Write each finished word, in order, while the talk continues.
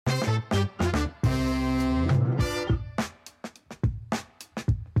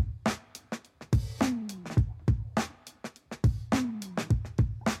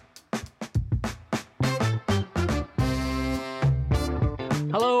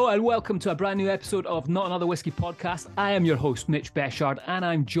and welcome to a brand new episode of Not Another Whiskey Podcast. I am your host, Mitch Beshard, and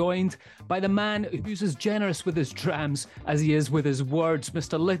I'm joined by the man who's as generous with his drams as he is with his words,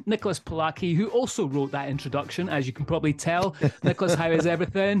 Mr. Nicholas Polacki, who also wrote that introduction, as you can probably tell. Nicholas, how is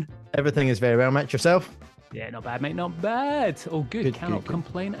everything? Everything is very well, Mitch. Yourself? Yeah, not bad, mate, not bad. Oh, good. Cannot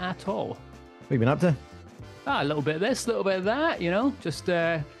complain at all. What have you been up to? A little bit of this, a little bit of that, just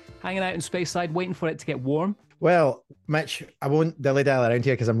hanging out in Speyside, waiting for it to get warm. Well, Mitch, I won't dilly-dally around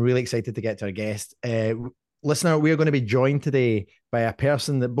here because I'm really excited to get to our guest. Listener, we are going to be joined today by a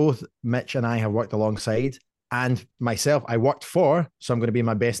person that both Mitch and I have worked alongside, and myself, I worked for, so I'm going to be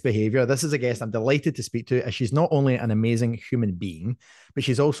my best behaviour. This is a guest I'm delighted to speak to, as she's not only an amazing human being, but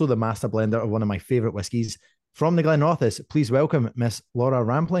she's also the master blender of one of my favourite whiskies from the Glenrothes. Please welcome Miss Laura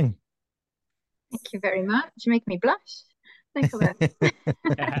Rampling. Thank you very much. You make me blush. Nicholas.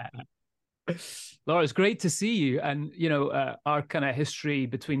 Laura, it's great to see you. And, our kind of history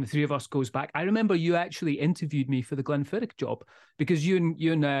between the three of us goes back. I remember you actually interviewed me for the Glenfiddich job because you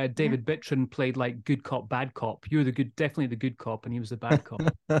and David Bittron played like good cop, bad cop. You were definitely the good cop, and he was the bad cop.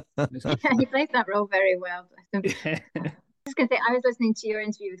 Yeah, he plays that role very well. I was just going to say, I was listening to your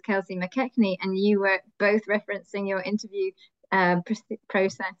interview with Kelsey McKechnie, and you were both referencing your interview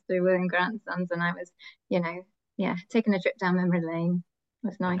process through William Grant & Sons, and I was, taking a trip down memory lane. It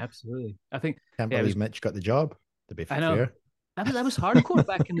was nice. Absolutely. I think Can't believe Mitch got the job, to be fair. I know. That was hardcore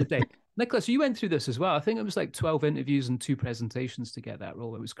back in the day. Nicholas, you went through this as well. I think it was like 12 interviews and 2 presentations to get that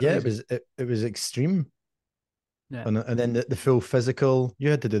role. It was crazy. Yeah, it was extreme. Yeah. And then the full physical.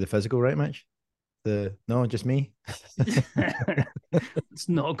 You had to do the physical, right, Mitch? No, just me. Let's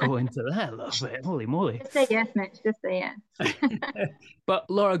not go into that a little bit. Holy moly. Just say yes, Mitch. Just say yes. But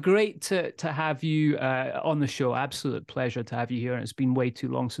Laura, great to have you on the show. Absolute pleasure to have you here. And it's been way too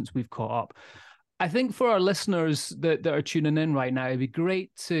long since we've caught up. I think for our listeners that are tuning in right now, it'd be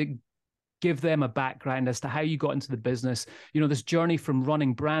great to give them a background as to how you got into the business. This journey from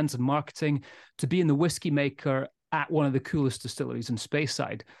running brands and marketing to being the whiskey maker at one of the coolest distilleries in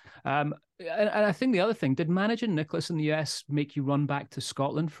Speyside. And I think the other thing, did managing Nicholas in the US make you run back to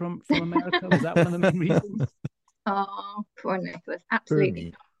Scotland from America? Was that one of the main reasons? Oh, poor Nicholas. Absolutely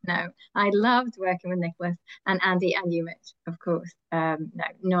not. No, I loved working with Nicholas and Andy and you, Mitch, of course. No,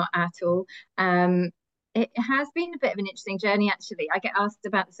 not at all. It has been a bit of an interesting journey, actually. I get asked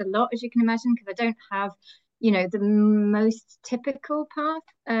about this a lot, as you can imagine, because I don't have, the most typical path,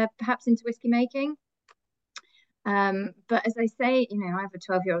 perhaps into whiskey making. But as I say, I have a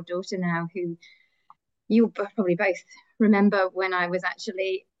 12-year-old daughter now who you'll probably both remember when I was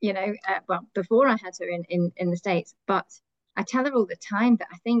actually, before I had her in the States. But I tell her all the time that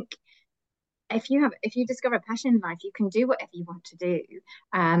I think if you discover a passion in life, you can do whatever you want to do,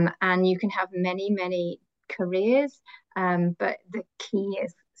 and you can have many, many careers. But the key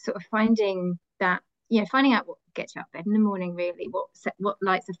is sort of finding out what gets you out of bed in the morning, really, what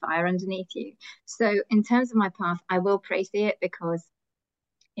lights a fire underneath you. So in terms of my path, I will praise it because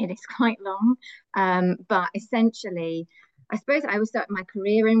it is quite long. But essentially, I suppose I was starting my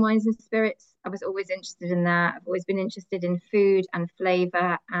career in wines and spirits. I was always interested in that. I've always been interested in food and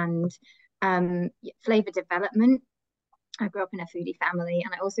flavour and flavour development. I grew up in a foodie family,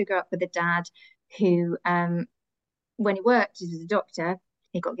 and I also grew up with a dad who, when he worked as a doctor,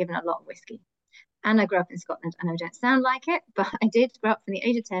 he got given a lot of whiskey. And I grew up in Scotland. I know I don't sound like it, but I did grow up from the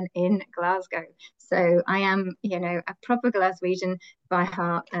age of 10 in Glasgow. So I am, a proper Glaswegian by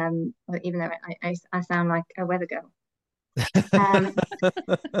heart, even though I sound like a weather girl.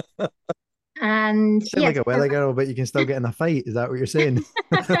 And you sound like a weather girl, but you can still get in a fight. Is that what you're saying?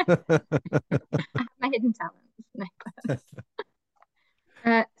 I have my hidden talents.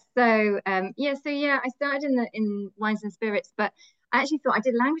 I started in wines and spirits, but I actually thought I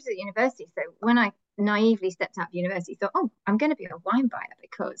did languages at university. So when I naively stepped out of university, thought, I'm going to be a wine buyer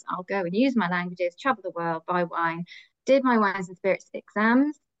because I'll go and use my languages, travel the world, buy wine. Did my wines and spirits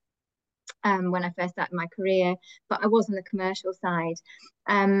exams when I first started my career, but I was on the commercial side.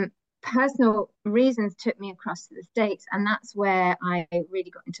 Personal reasons took me across to the States, and that's where I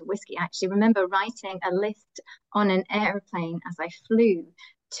really got into whiskey. I actually remember writing a list on an airplane as I flew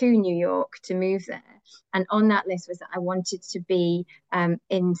to New York to move there, and on that list was that I wanted to be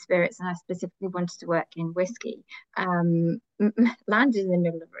in spirits, and I specifically wanted to work in whiskey. Landed in the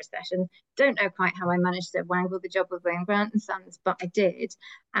middle of a recession. Don't know quite how I managed to wangle the job with William Grant & Sons, but I did,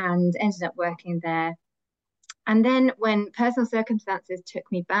 and ended up working there. And then when personal circumstances took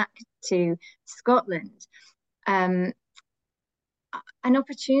me back to Scotland, an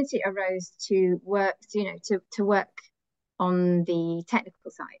opportunity arose to work, to work on the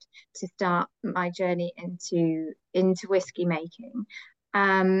technical side, to start my journey into whiskey making.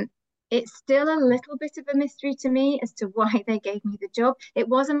 It's still a little bit of a mystery to me as to why they gave me the job. It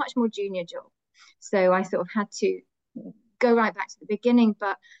was a much more junior job, so I sort of had to go right back to the beginning,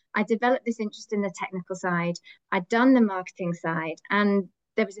 but I developed this interest in the technical side. I'd done the marketing side, and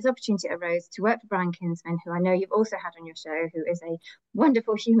there was this opportunity that arose to work for Brian Kinsman, who I know you've also had on your show, who is a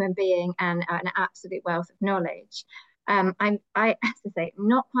wonderful human being and an absolute wealth of knowledge. I have to say, I'm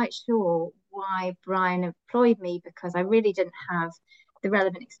not quite sure why Brian employed me, because I really didn't have the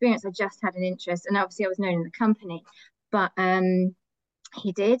relevant experience. I just had an interest, and obviously I was known in the company, but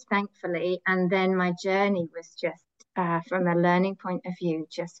he did, thankfully. And then my journey was just, from a learning point of view,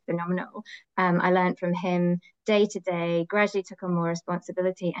 just phenomenal. I learned from him day to day, gradually took on more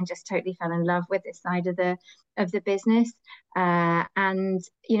responsibility, and just totally fell in love with this side of the business. And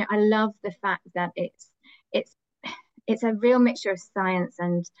I love the fact that it's a real mixture of science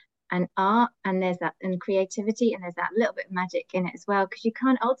and art, and there's that, and creativity, and there's that little bit of magic in it as well, because you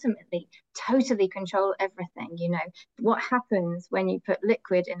can't ultimately totally control everything. What happens when you put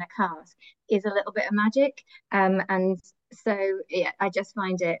liquid in a cask is a little bit of magic. And so yeah, I just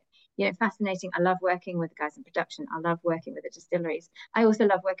find it fascinating. I love working with the guys in production. I love working with the distilleries. I also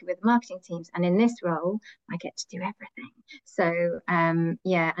love working with the marketing teams, and in this role I get to do everything. So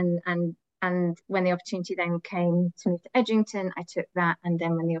yeah, and when the opportunity then came to move to Edrington, I took that. And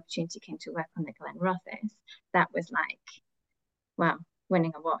then when the opportunity came to work on the Glenrothes, that was like, wow,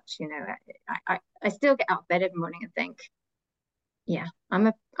 winning a watch. I still get out of bed every morning and think, yeah, I'm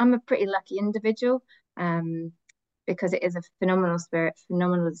a pretty lucky individual, because it is a phenomenal spirit,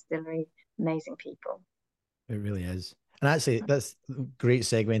 phenomenal distillery, amazing people. It really is. And actually, that's a great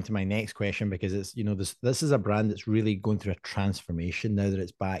segue into my next question, because it's, this is a brand that's really going through a transformation now that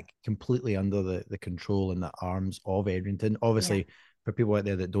it's back completely under the control and the arms of Edrington. Obviously, yeah, for people out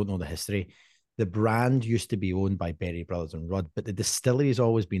there that don't know the history, the brand used to be owned by Berry Brothers and Rudd, but the distillery has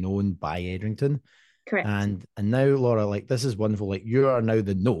always been owned by Edrington. Correct. And now, Laura, like, this is wonderful. Like, you are now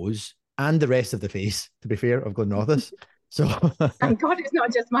the nose and the rest of the face, to be fair, of Glenrothes. So thank God it's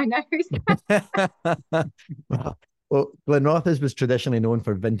not just my nose. Well, Glenrothes was traditionally known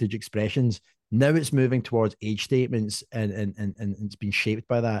for vintage expressions. Now it's moving towards age statements, and it's been shaped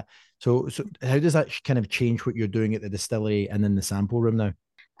by that. So how does that kind of change what you're doing at the distillery and in the sample room now?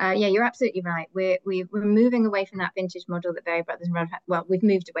 Yeah, you're absolutely right. We're moving away from that vintage model that Berry Brothers and Rudd had. Well, we've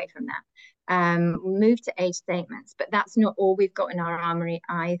moved away from that. We moved to age statements, but that's not all we've got in our armory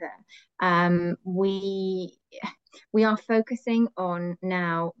either. We are focusing on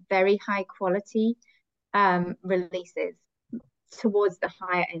now very high quality releases towards the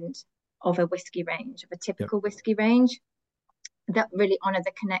higher end of a whiskey range, of a typical whiskey range, that really honor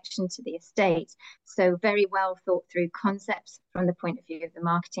the connection to the estate. So very well thought through concepts from the point of view of the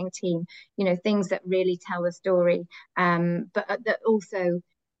marketing team, things that really tell the story, but that also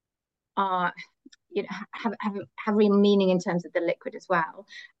are, have real meaning in terms of the liquid as well.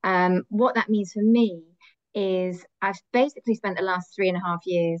 What that means for me is I've basically spent the last 3.5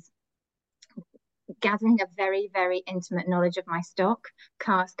 years gathering a very, very intimate knowledge of my stock,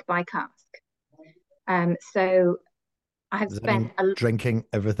 cask by cask. So I've spent drinking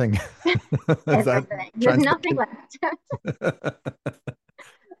everything. Everything. There's nothing left.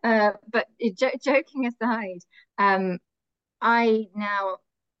 But joking aside, I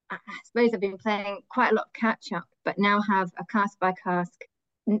suppose I've been playing quite a lot of catch up, but now have a cask by cask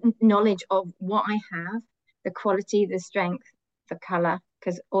knowledge of what I have, the quality, the strength, the color,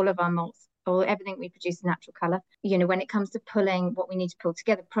 because all of our malts, everything we produce is natural color. When it comes to pulling what we need to pull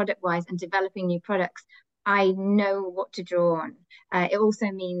together product wise and developing new products, I know what to draw on. It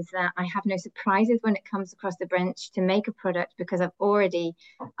also means that I have no surprises when it comes across the bench to make a product, because I've already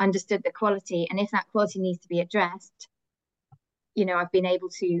understood the quality. And if that quality needs to be addressed, I've been able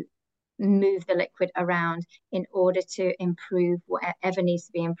to move the liquid around in order to improve whatever needs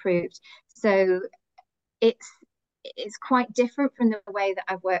to be improved. So it's quite different from the way that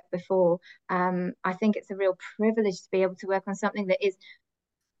I've worked before. I think it's a real privilege to be able to work on something that is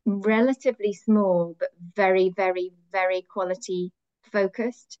relatively small, but very, very, very quality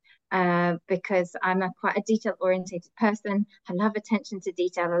focused, because I'm quite a detail orientated person. I love attention to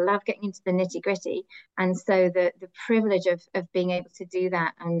detail. I love getting into the nitty gritty. And so the privilege of being able to do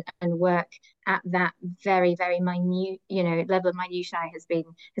that and work at that very, very minute, level of minutiae has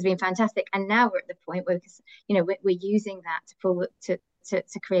been fantastic. And now we're at the point where, we're using that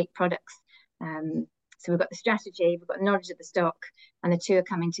to create products. So we've got the strategy, we've got knowledge of the stock, and the two are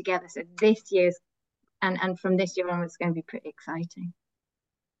coming together. So this year's, and from this year on, it's going to be pretty exciting.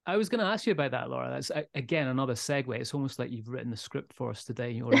 I was going to ask you about that, Laura. That's, again, another segue. It's almost like you've written the script for us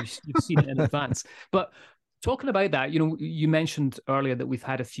today, or you've seen it in advance. But Talking about that, you mentioned earlier that we've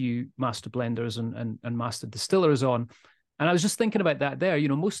had a few master blenders and master distillers on. And I was just thinking about that there.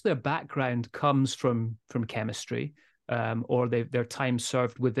 Most of their background comes from chemistry, or their time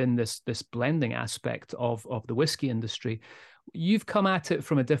served within this blending aspect of the whiskey industry. You've come at it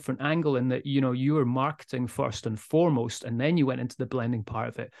from a different angle in that, you were marketing first and foremost, and then you went into the blending part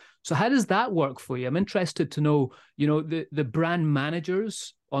of it. So how does that work for you? I'm interested to know, the brand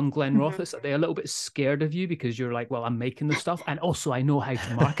managers on Glenrothes, are they a little bit scared of you because you're like, well, I'm making the stuff and also I know how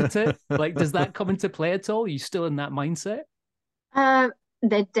to market it? Like, does that come into play at all? Are you still in that mindset?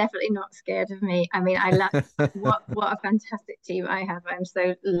 They're definitely not scared of me. I mean, what a fantastic team I have. I'm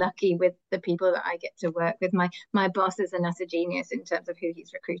so lucky with the people that I get to work with. My boss is an utter genius in terms of who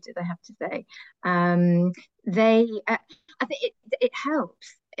he's recruited, I have to say. They I think it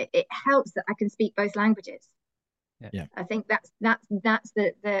helps. It helps that I can speak both languages. Yeah. I think that's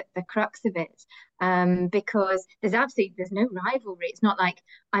the crux of it, because there's no rivalry. It's not like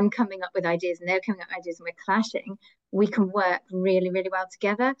I'm coming up with ideas and they're coming up with ideas and we're clashing. We can work really, really well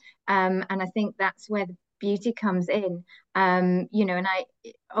together, and I think that's where the beauty comes in. And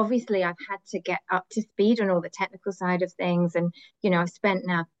I've had to get up to speed on all the technical side of things, and I've spent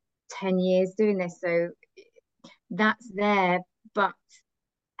now 10 years doing this, so that's there, but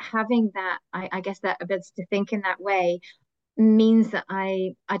having that, I guess that ability to think in that way means that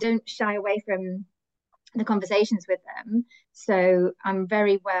I don't shy away from the conversations with them. So I'm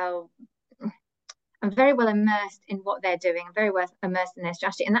very well immersed in what they're doing. I'm very well immersed in their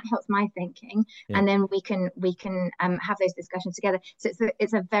strategy, and that helps my thinking. Yeah. And then we can have those discussions together. So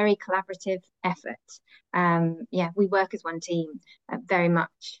it's a very collaborative effort. We work as one team, very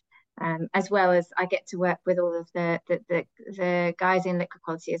much. As well as I get to work with all of the guys in liquid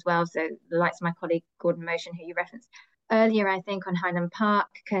quality as well. So the likes of my colleague Gordon Motion, who you referenced earlier, I think, on Highland Park,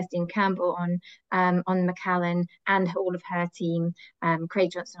 Kirstine Campbell on Macallan, and all of her team,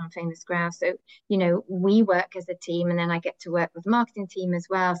 Craig Johnson on Famous Grouse. So we work as a team, and then I get to work with the marketing team as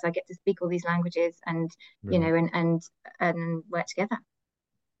well. So I get to speak all these languages and and work together.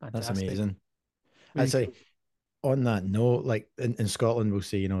 Fantastic. That's amazing. Really I'd say. Cool. On that note, like in Scotland, we'll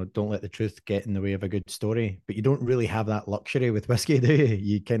say, don't let the truth get in the way of a good story, but you don't really have that luxury with whiskey, do you?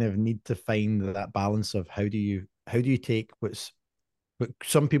 You kind of need to find that balance of how do you take what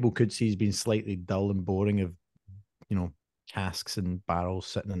some people could see as being slightly dull and boring of, casks and barrels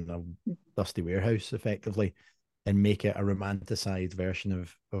sitting in a dusty warehouse effectively, and make it a romanticized version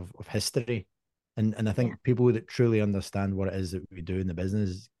of history. And I think people that truly understand what it is that we do in the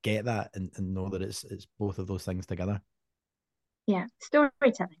business get that and know that it's both of those things together. Yeah,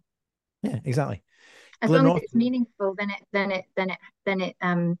 storytelling. Yeah, exactly. As long as it's meaningful, then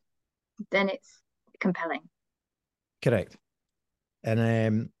it's compelling. Correct.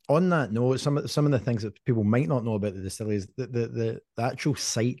 And on that note, some of the things that people might not know about the distillery is the actual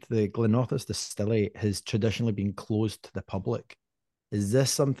site, the Glenrothes distillery, has traditionally been closed to the public. Is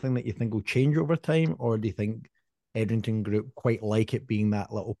this something that you think will change over time, or do you think Edrington Group quite like it being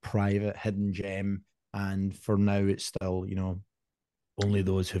that little private hidden gem, and for now it's still, only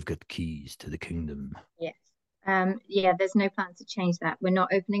those who've got keys to the kingdom? Yes. There's no plan to change that. We're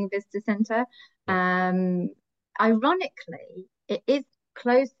not opening a visitor centre. Yeah. Ironically, it is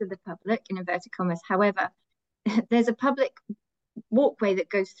closed to the public, in inverted commas. However, there's a public walkway that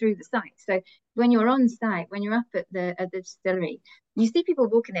goes through the site. So when you're on site, when you're up at the distillery, you see people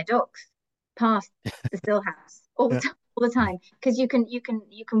walking their dogs past the still house all the time, because you can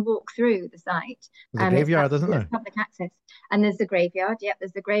walk through the site. There's a graveyard, isn't there? Public access, and there's the graveyard. Yep,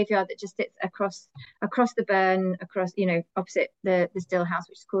 there's the graveyard that just sits across the burn, opposite the still house,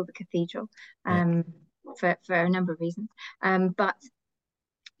 which is called the Cathedral, for a number of reasons. But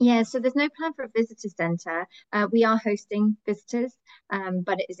yeah, so there's no plan for a visitor centre. We are hosting visitors,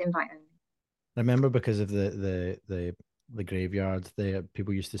 but it is invite only. I remember because of the graveyard,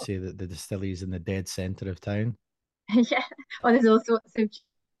 people used to say that the distillery is in the dead centre of town. Yeah. Oh, there's all sorts of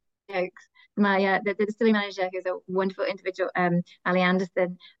jokes. The distillery manager, who's a wonderful individual, Ali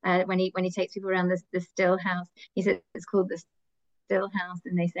Anderson, when he takes people around the still house, he says it's called the still house,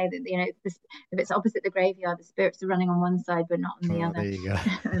 and they say that if it's opposite the graveyard, the spirits are running on one side but not on the other. There you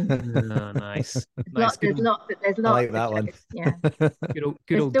go. Nice. There's lots I like that one. Yeah.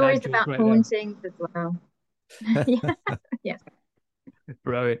 Good old stories about hauntings as well. Yes.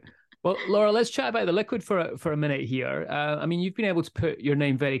 Brilliant. Well, Laura, let's chat about the liquid for a minute here. You've been able to put your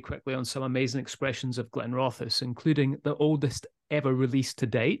name very quickly on some amazing expressions of Glenrothes, including the oldest ever released to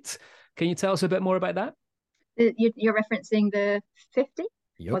date. Can you tell us a bit more about that? You're referencing the 50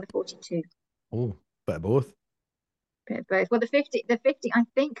 or the 42? Oh, bit of both. bit of both. Well, the 50, I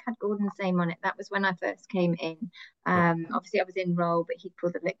think had Gordon's name on it. That was when I first came in. Obviously I was in role, but he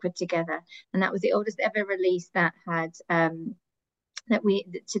pulled the liquid together, and that was the oldest ever release that had that we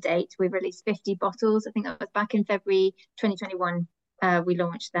to date. We released 50 bottles. I think that was back in February 2021. We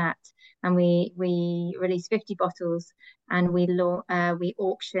launched that, and we released 50 bottles, and we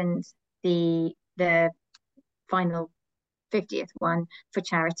auctioned the final 50th one for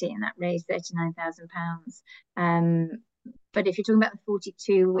charity, and that raised £39,000. But if you're talking about the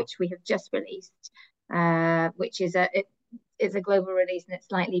 42, which we have just released, which is a global release and it's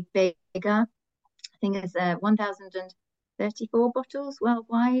slightly bigger. I think it's 1,034 bottles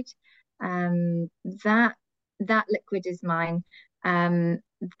worldwide. That liquid is mine.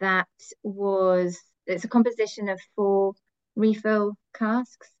 It's a composition of 4 refill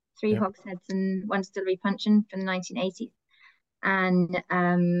casks, 3 hogsheads and 1 distillery puncheon from the 1980s. And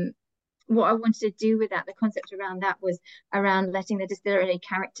what I wanted to do with that, the concept around that was around letting the distillery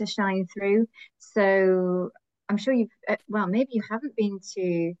character shine through. So I'm sure maybe you haven't been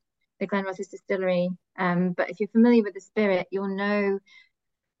to the Glenrothes distillery, but if you're familiar with the spirit, you'll know,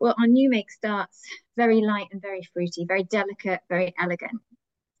 well, our new make starts very light and very fruity, very delicate, very elegant.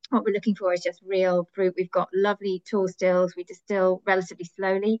 What we're looking for is just real fruit. We've got lovely tall stills. We distill relatively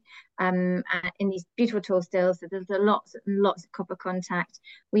slowly in these beautiful tall stills. So there's lots and lots of copper contact.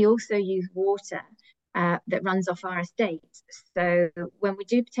 We also use water that runs off our estate. So when we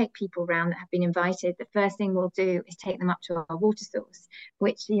do take people around that have been invited, the first thing we'll do is take them up to our water source,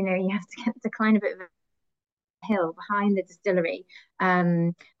 which, you have to climb a bit of a hill behind the distillery,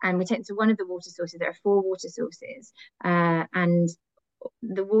 and we take them to one of the water sources. There are 4 water sources, and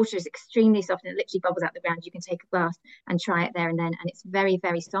the water is extremely soft and it literally bubbles out the ground. You can take a glass and try it there and then, and it's very,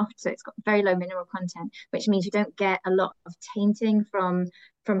 very soft. So it's got very low mineral content, which means you don't get a lot of tainting from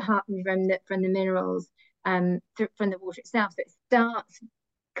the minerals from the water itself. So it starts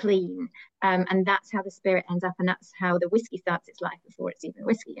clean, and that's how the spirit ends up, and that's how the whiskey starts its life before it's even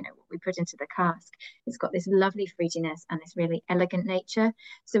whiskey. What we put into the cask, it's got this lovely fruitiness and this really elegant nature.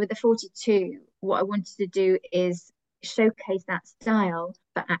 So with the 42, what I wanted to do is showcase that style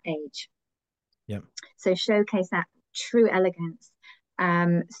but at age. So showcase that true elegance.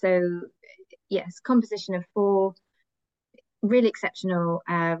 So yes, composition of 4 really exceptional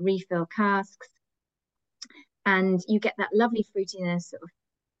refill casks, and you get that lovely fruitiness, sort of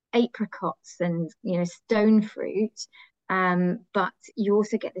apricots and stone fruit, but you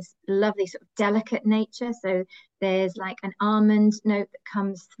also get this lovely sort of delicate nature. So there's like an almond note that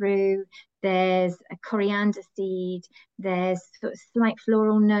comes through, there's a coriander seed, there's sort of slight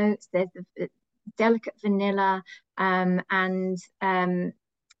floral notes, there's the delicate vanilla, and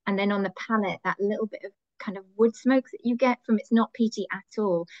then on the palate, that little bit of kind of wood smoke that you get from, it's not peaty at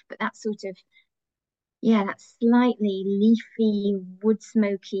all, but that sort of, that slightly leafy, wood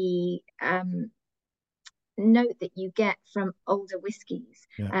smoky note that you get from older whiskies.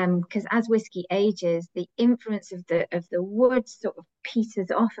 Because as whiskey ages, the influence of the wood sort of peters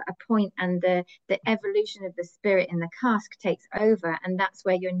off at a point, and the evolution of the spirit in the cask takes over, and that's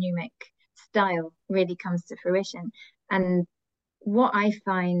where your new make style really comes to fruition. And what I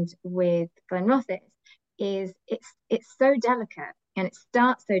find with Glenrothes is it's so delicate, and it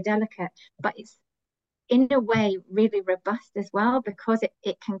starts so delicate, but it's in a way really robust as well, because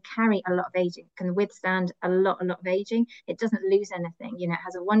it can carry a lot of aging, can withstand a lot of aging. It doesn't lose anything. It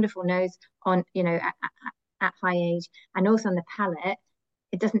has a wonderful nose on, at high age, and also on the palate,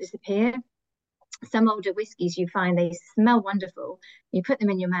 it doesn't disappear. Some older whiskies, you find they smell wonderful. You put them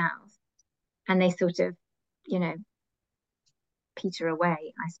in your mouth and they sort of, peter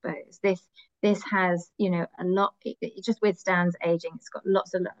away, I suppose. This has, a lot. It just withstands aging. It's got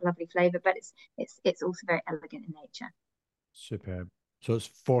lots of lovely flavor, but it's also very elegant in nature. Superb. So it's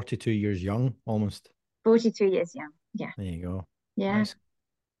 42 years young, almost. 42 years young. Yeah. There you go. Yeah. Nice.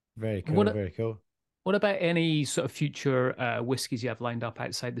 Very cool. Very cool. What about any sort of future whiskies you have lined up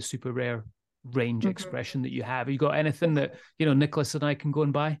outside the super rare range expression that you have? Have you got anything that Nicholas and I can go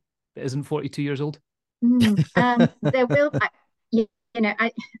and buy that isn't 42 years old? There will,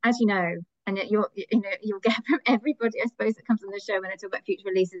 as you know, and you'll get from everybody, I suppose, that comes on the show when they talk about future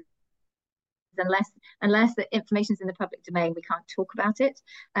releases. Unless the information's in the public domain, we can't talk about it.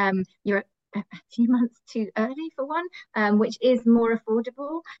 You're a few months too early for one, which is more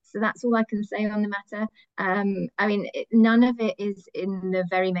affordable. So that's all I can say on the matter. None of it is in the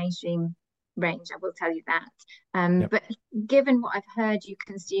very mainstream range, I will tell you that. But given what I've heard you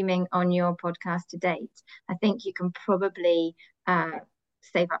consuming on your podcast to date, I think you can probably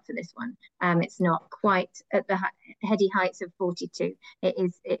save up for this one. It's not quite at the heady heights of 42.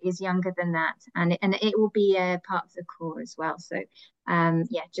 It is younger than that, and it will be a part of the core as well. So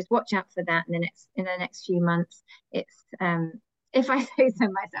yeah, just watch out for that in the next few months. It's if I say so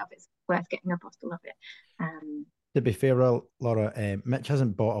myself, it's worth getting a bottle of it. To be fair, Laura, Mitch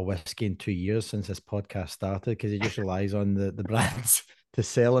hasn't bought a whiskey in 2 years since this podcast started because he just relies on the brands to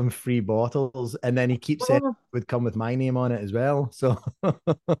sell him free bottles, and then he keeps saying it would come with my name on it as well. So, oh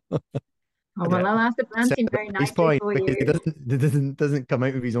well, I'll ask the brand team very nicely for you. He doesn't come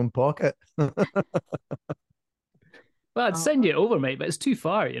out of his own pocket. Well, I'd send you over, mate, but it's too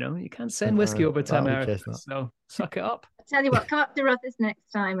far, you know. You can't send whiskey over to America, so suck it up. I'll tell you what, come up to Rothes next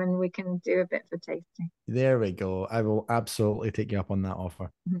time and we can do a bit for tasting. There we go. I will absolutely take you up on that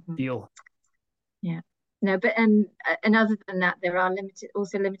offer. Deal. Yeah. No, but and other than that, there are limited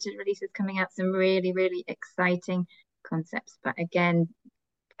releases coming out, some really, really exciting concepts. But again,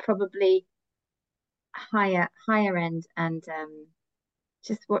 probably higher end, and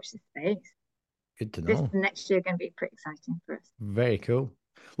just watch the space. Good to know. This next year going to be pretty exciting for us. Very cool.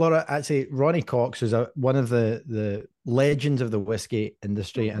 Laura, actually, Ronnie Cox is one of the legends of the whiskey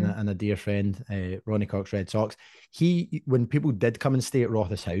industry, and a dear friend, Ronnie Cox Red Sox. When people did come and stay at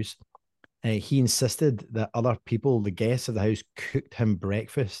Rothes House, he insisted that other people, the guests of the house, cooked him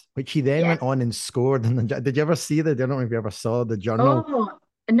breakfast, which he then went on and scored. Did you ever see I don't know if you ever saw the journal. Oh,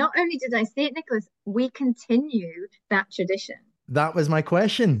 not only did I see it, Nicholas, we continue that tradition. That was my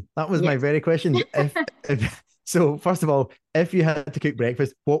question. That was my very question. So, first of all, if you had to cook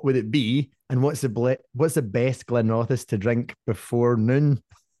breakfast, what would it be? And what's the best Glenrothes to drink before noon?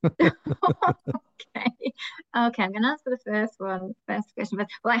 Okay, I'm going to answer the first question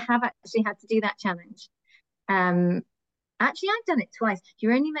first. Well, I have actually had to do that challenge. Actually, I've done it twice.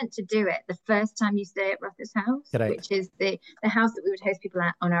 You're only meant to do it the first time you stay at Rothes House, which is the house that we would host people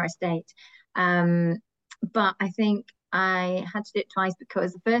at on our estate. But I think I had to do it twice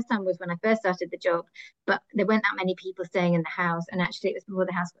because the first time was when I first started the job, but there weren't that many people staying in the house, and actually it was before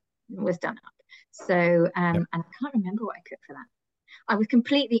the house was done up. So, and I can't remember what I cooked for that. I was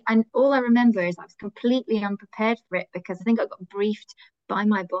completely, and all I remember is I was completely unprepared for it because I think I got briefed by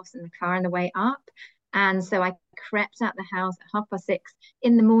my boss in the car on the way up. And so I crept out the house at 6:30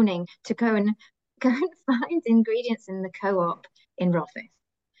 in the morning to go and find ingredients in the co-op in Rothes,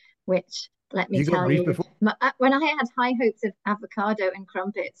 which, let me tell you, when I had high hopes of avocado and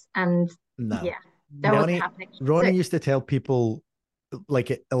crumpets, and that wasn't happening. Ronnie used to tell people,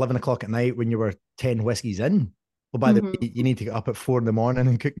 like at 11 o'clock at night when you were 10 whiskeys in, well, by the way, you need to get up at 4 a.m.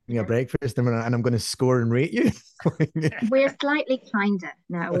 and cook me a breakfast, and I'm going to score and rate you. We're slightly kinder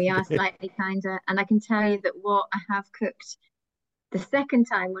now. We are slightly kinder, and I can tell you that what I have cooked the second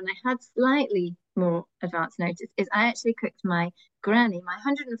time when I had slightly more advance notice is I actually cooked my granny, my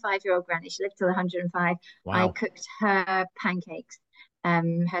 105-year-old granny. She lived till 105. Wow. I cooked her pancakes,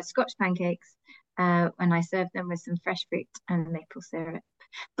 her Scotch pancakes, and I served them with some fresh fruit and maple syrup.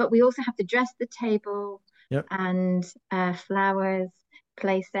 But we also have to dress the table and flowers,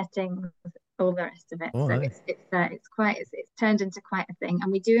 place settings, all the rest of it. So it's turned into quite a thing,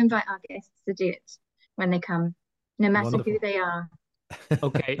 and we do invite our guests to do it when they come, no matter who they are.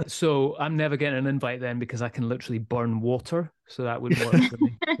 Okay, so I'm never getting an invite then because I can literally burn water, so that wouldn't work for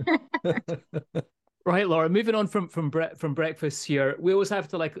me. Right, Laura, moving on from breakfast here, we always have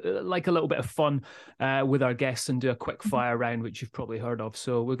to like a little bit of fun with our guests and do a quick fire round, which you've probably heard of.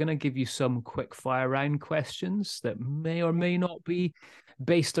 So we're going to give you some quick fire round questions that may or may not be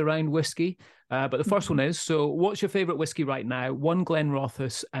based around whiskey. But the first one is, so what's your favorite whiskey right now? One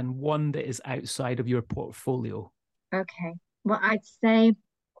Glenrothes and one that is outside of your portfolio. Okay. Well, I'd say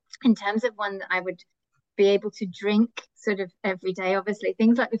in terms of one that I would be able to drink sort of every day, obviously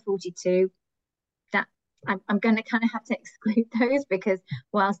things like the 42, that I'm going to kind of have to exclude those because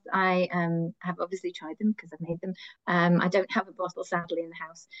whilst I have obviously tried them because I've made them, I don't have a bottle sadly in the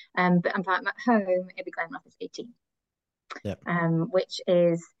house. But if I'm at home, it'd be Glenrothes 18, which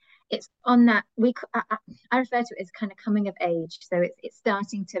is, it's on that I refer to it as kind of coming of age. So it's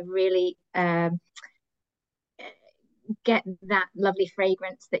starting to really get that lovely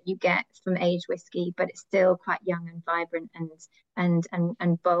fragrance that you get from aged whiskey, but it's still quite young and vibrant and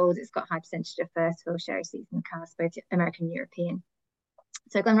bold. It's got high percentage of first fill, sherry, seasoned cask, both American and European.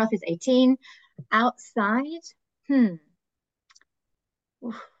 So Glenrothes 18. Outside, there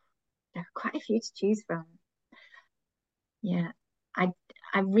are quite a few to choose from. Yeah, I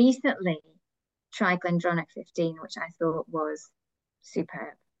recently tried Glendronach 15, which I thought was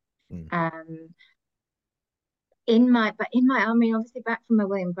superb. I mean, obviously back from my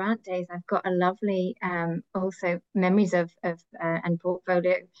William Grant days, I've got a lovely also memories of and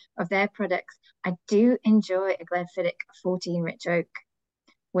portfolio of their products. I do enjoy a Glenfiddich 14 Rich Oak,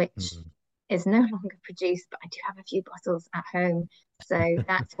 which Mm, is no longer produced, but I do have a few bottles at home. So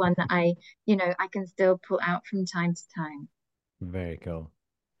that's one that I can still pull out from time to time. very cool.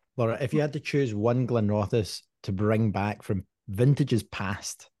 Laura, if you had to choose one Glenrothes to bring back from vintages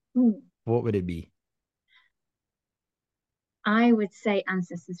past, Mm. what would it be? I would say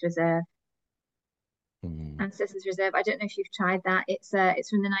Ancestors Reserve. Mm. Ancestors Reserve. I don't know if you've tried that. It's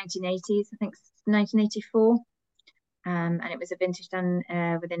from the 1980s. I think it's 1984. And it was a vintage done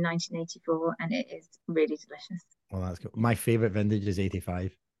within 1984, and it is really delicious. Well, that's cool. My favorite vintage is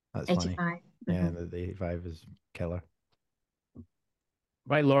 85. That's funny. 85. Yeah, Mm-hmm. the 85 is killer.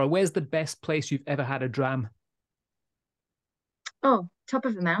 Right, Laura, where's the best place you've ever had a dram? Oh, top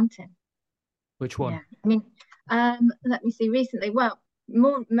of a mountain. Which Yeah. one? I mean, let me see. Recently, well,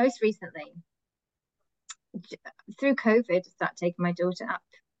 most recently, through COVID, I started taking my daughter up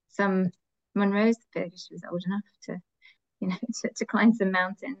some Monroe's because she was old enough to, to climb some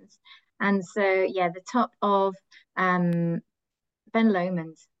mountains. And so, yeah, the top of Ben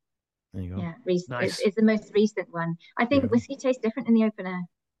Lomond's. There you go. Yeah, Nice. is the most recent one. I think Beautiful. whiskey tastes different in the open air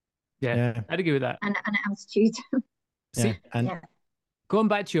Yeah, Yeah, I'd agree with that. and at altitude. yeah. See, And Yeah. going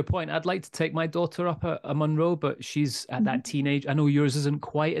back to your point, I'd like to take my daughter up a Monroe, but she's at that Mhm. teenage. I know yours isn't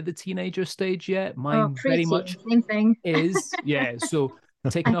quite at the teenager stage yet. Oh, Mine very preteen, much same thing. is. Yeah. So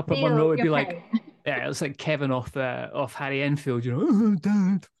taking I up a feel Monroe would your be like, pain. yeah, it's like Kevin off Harry Enfield. Oh,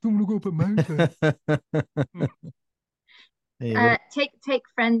 Dad, don't want to go up a mountain. there you go. Take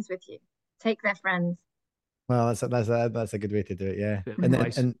friends with you. Take their friends. Well, that's a good way to do it. Yeah, Bit of and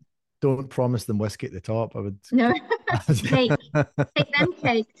advice. and don't promise them whiskey at the top. I would. No, cake. Take them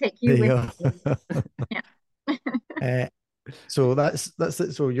cake. Take There you you whiskey. go. Yeah. So that's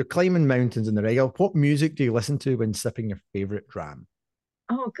it. So you're climbing mountains in the regular. What music do you listen to when sipping your favorite dram?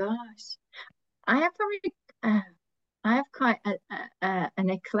 Oh gosh, I have probably uh, I have quite an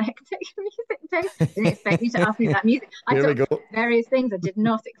eclectic music taste. I didn't expect you to ask me about music. I Here we thought go. various things. I did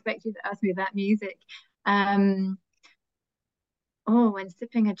not expect you to ask me about music. Um, oh, when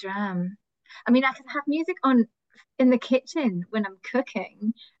sipping a dram. I mean, I can have music on in the kitchen when I'm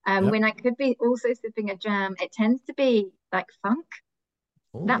cooking. Yep. When I could be also sipping a jam, it tends to be like funk.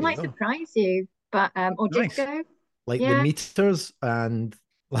 Oh, That there you might go. surprise you, but or Nice. disco. Like the Yeah, meters and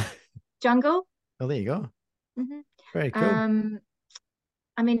oh, jungle. there you go. Hmm. Very cool. Um,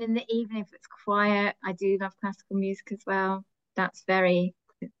 I mean, in the evening, if it's quiet, I do love classical music as well. That's very,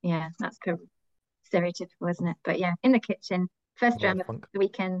 yeah, that's stereotypical, isn't it? But yeah, in the kitchen, first A lot dram of of funk. the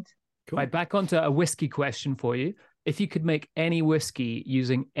weekend. Right, Cool. back onto a whiskey question for you. If you could make any whiskey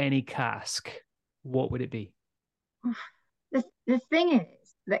using any cask, what would it be? The thing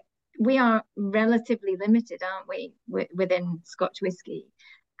is that we are relatively limited, aren't we, within Scotch whisky?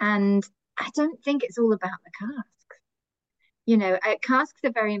 And I don't think it's all about the cask. Casks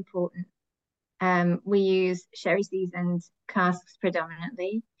are very important. We use sherry seasoned casks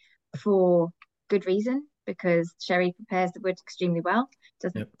predominantly for good reason because sherry prepares the wood extremely well,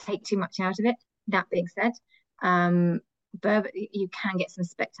 doesn't Yep. take too much out of it. That being said, bourbon, you can get some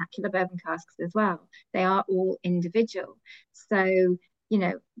spectacular bourbon casks as well. They are all individual. So,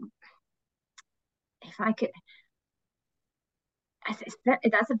 if I could,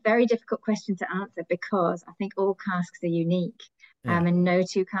 that's a very difficult question to answer because I think all casks are unique, Yeah. and no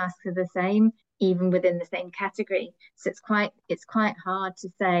two casks are the same, even within the same category. So it's quite hard to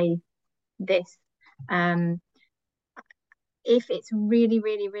say this. Um, if it's really,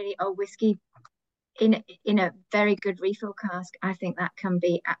 really, really old whiskey in a very good refill cask, I think that can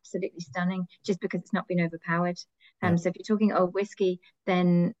be absolutely stunning just because it's not been overpowered. Yeah. So if you're talking old whiskey,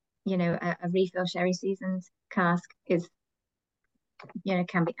 then a refill sherry seasoned cask is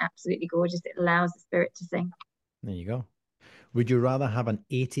can be absolutely gorgeous. It allows the spirit to sing. There you go. Would you rather have an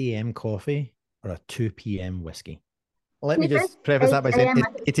 8 a.m. coffee or a 2 p.m. whiskey? Let To me be fair, just preface that by 8 saying a.m. it's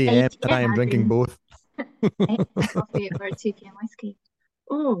I think 8 a.m. 8 and I am as drinking in both. 8 a.m. coffee or a 2 p.m. whiskey.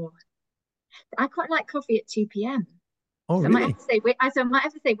 Oh, I quite like coffee at 2 p.m. Oh, So I might have really? to say, I might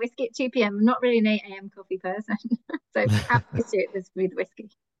have to say whiskey at 2 p.m. I'm not really an 8 a.m. coffee person. So happy to do it with whiskey.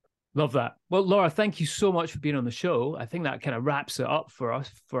 Love that. Well, Laura, thank you so much for being on the show. I think that kind of wraps it up for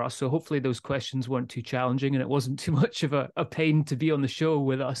us. So hopefully those questions weren't too challenging and it wasn't too much of a pain to be on the show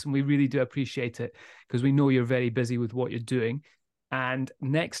with us. And we really do appreciate it because we know you're very busy with what you're doing. And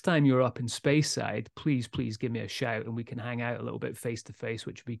next time you're up in Speyside, please give me a shout and we can hang out a little bit face to face,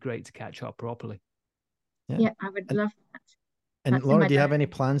 which would be great to catch up properly. Yeah, I would And, love that. and That's in Laura, my do you have any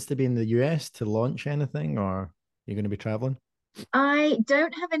diary. plans to be in the US to launch anything or? You're going to be traveling? I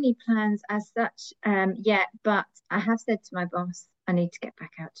don't have any plans as such yet, but I have said to my boss I need to get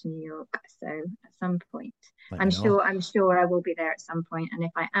back out to New York. So at some point, Let me know. I'm sure I will be there at some point. And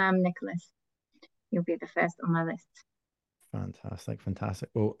if I am, Nicholas, you'll be the first on my list. Fantastic, fantastic.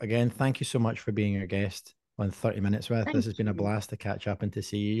 Well, again, thank you so much for being our guest on 30 Minutes with. This Thank has been a you. blast to catch up and to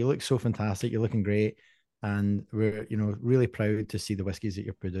see you. You look so fantastic. You're looking great. And we're, really proud to see the whiskies that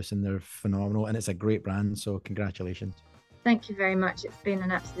you're producing. They're phenomenal and it's a great brand. So congratulations. Thank you very much. It's been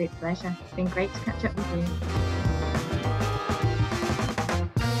an absolute pleasure. It's been great to catch up with you.